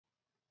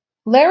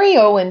Larry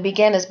Owen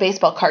began his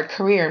baseball card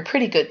career in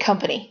pretty good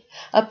company,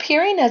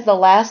 appearing as the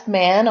last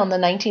man on the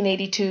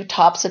 1982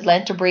 Topps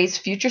Atlanta Braves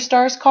Future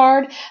Stars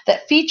card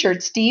that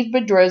featured Steve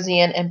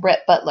Bedrosian and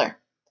Brett Butler.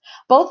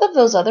 Both of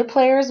those other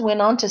players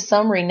went on to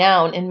some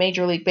renown in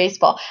Major League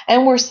Baseball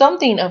and were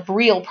something of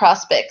real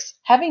prospects,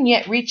 having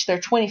yet reached their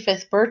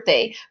 25th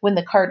birthday when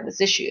the card was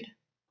issued.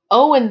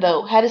 Owen,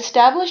 though, had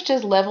established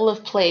his level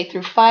of play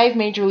through 5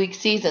 major league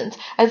seasons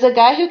as a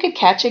guy who could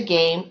catch a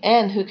game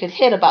and who could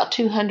hit about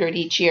 200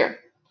 each year.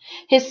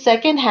 His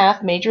second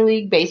half Major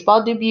League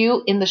Baseball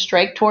debut in the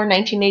strike torn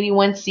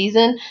 1981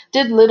 season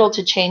did little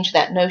to change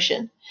that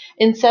notion.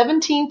 In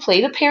 17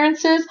 plate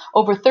appearances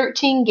over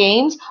 13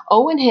 games,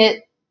 Owen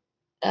hit,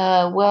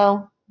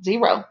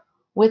 zero,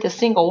 with a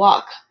single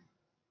walk.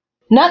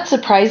 Not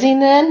surprising,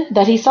 then,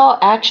 that he saw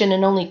action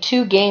in only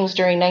 2 games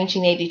during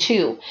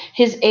 1982,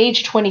 his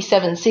age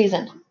 27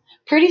 season.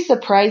 Pretty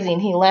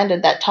surprising he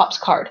landed that Topps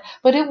card,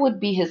 but it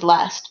would be his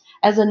last,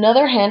 as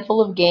another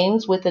handful of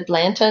games with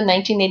Atlanta in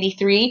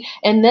 1983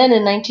 and then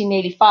in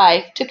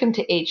 1985 took him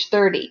to age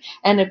 30,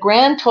 and a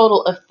grand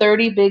total of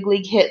 30 big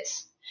league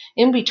hits.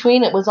 In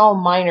between, it was all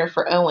minor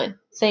for Owen,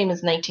 same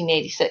as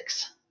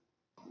 1986.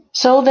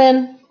 So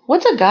then,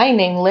 what's a guy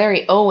named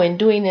Larry Owen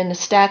doing in a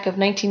stack of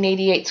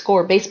 1988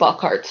 score baseball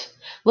cards?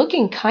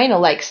 Looking kinda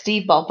like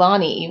Steve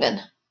Balboni,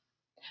 even.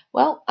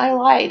 Well, I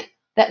lied.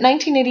 That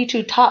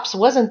 1982 Topps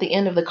wasn't the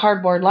end of the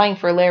cardboard line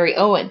for Larry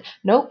Owen.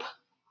 Nope.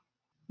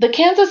 The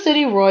Kansas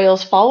City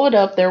Royals followed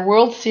up their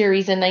World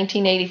Series in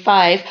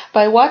 1985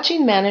 by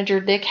watching manager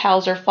Dick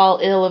Howser fall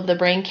ill of the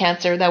brain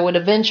cancer that would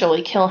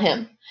eventually kill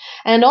him,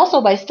 and also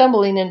by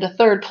stumbling into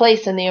third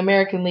place in the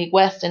American League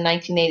West in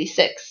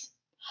 1986.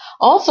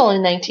 Also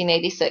in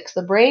 1986,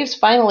 the Braves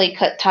finally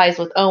cut ties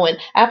with Owen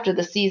after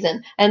the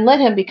season and let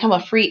him become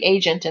a free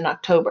agent in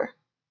October.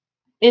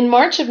 In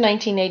March of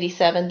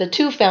 1987, the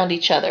two found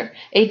each other.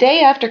 A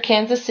day after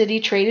Kansas City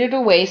traded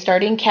away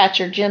starting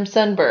catcher Jim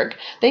Sundberg,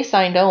 they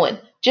signed Owen,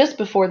 just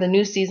before the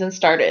new season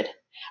started.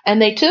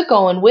 And they took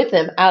Owen with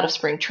them out of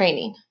spring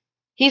training.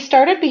 He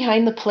started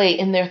behind the plate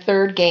in their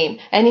third game,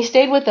 and he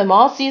stayed with them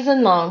all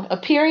season long,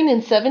 appearing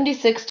in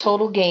 76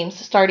 total games,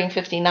 starting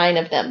 59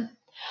 of them.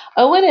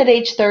 Owen at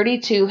age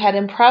 32 had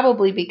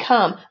improbably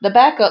become the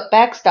backup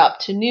backstop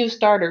to new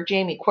starter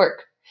Jamie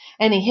Quirk,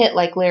 and he hit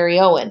like Larry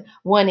Owen,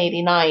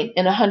 189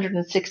 in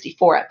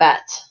 164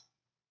 at-bats.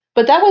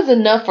 But that was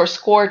enough for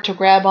Score to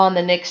grab on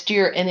the next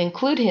year and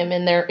include him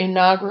in their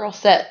inaugural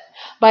set.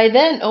 By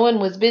then, Owen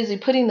was busy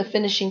putting the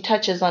finishing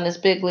touches on his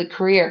big league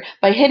career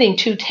by hitting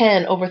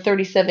 .210 over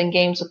 37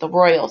 games with the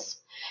Royals.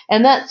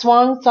 And that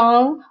swan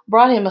song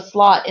brought him a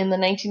slot in the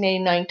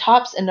 1989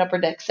 Topps and Upper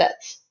Deck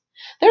sets.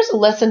 There's a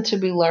lesson to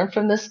be learned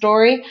from this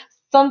story,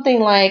 something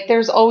like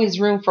there's always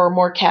room for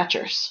more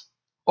catchers.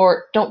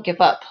 Or don't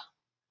give up.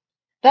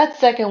 That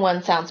second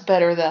one sounds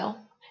better, though.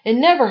 It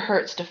never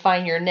hurts to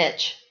find your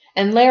niche,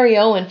 and Larry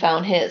Owen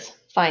found his,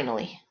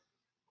 finally.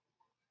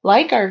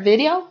 Like our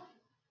video?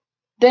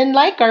 Then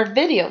like our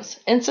videos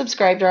and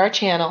subscribe to our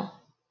channel.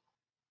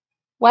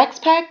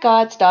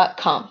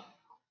 waxpackgods.com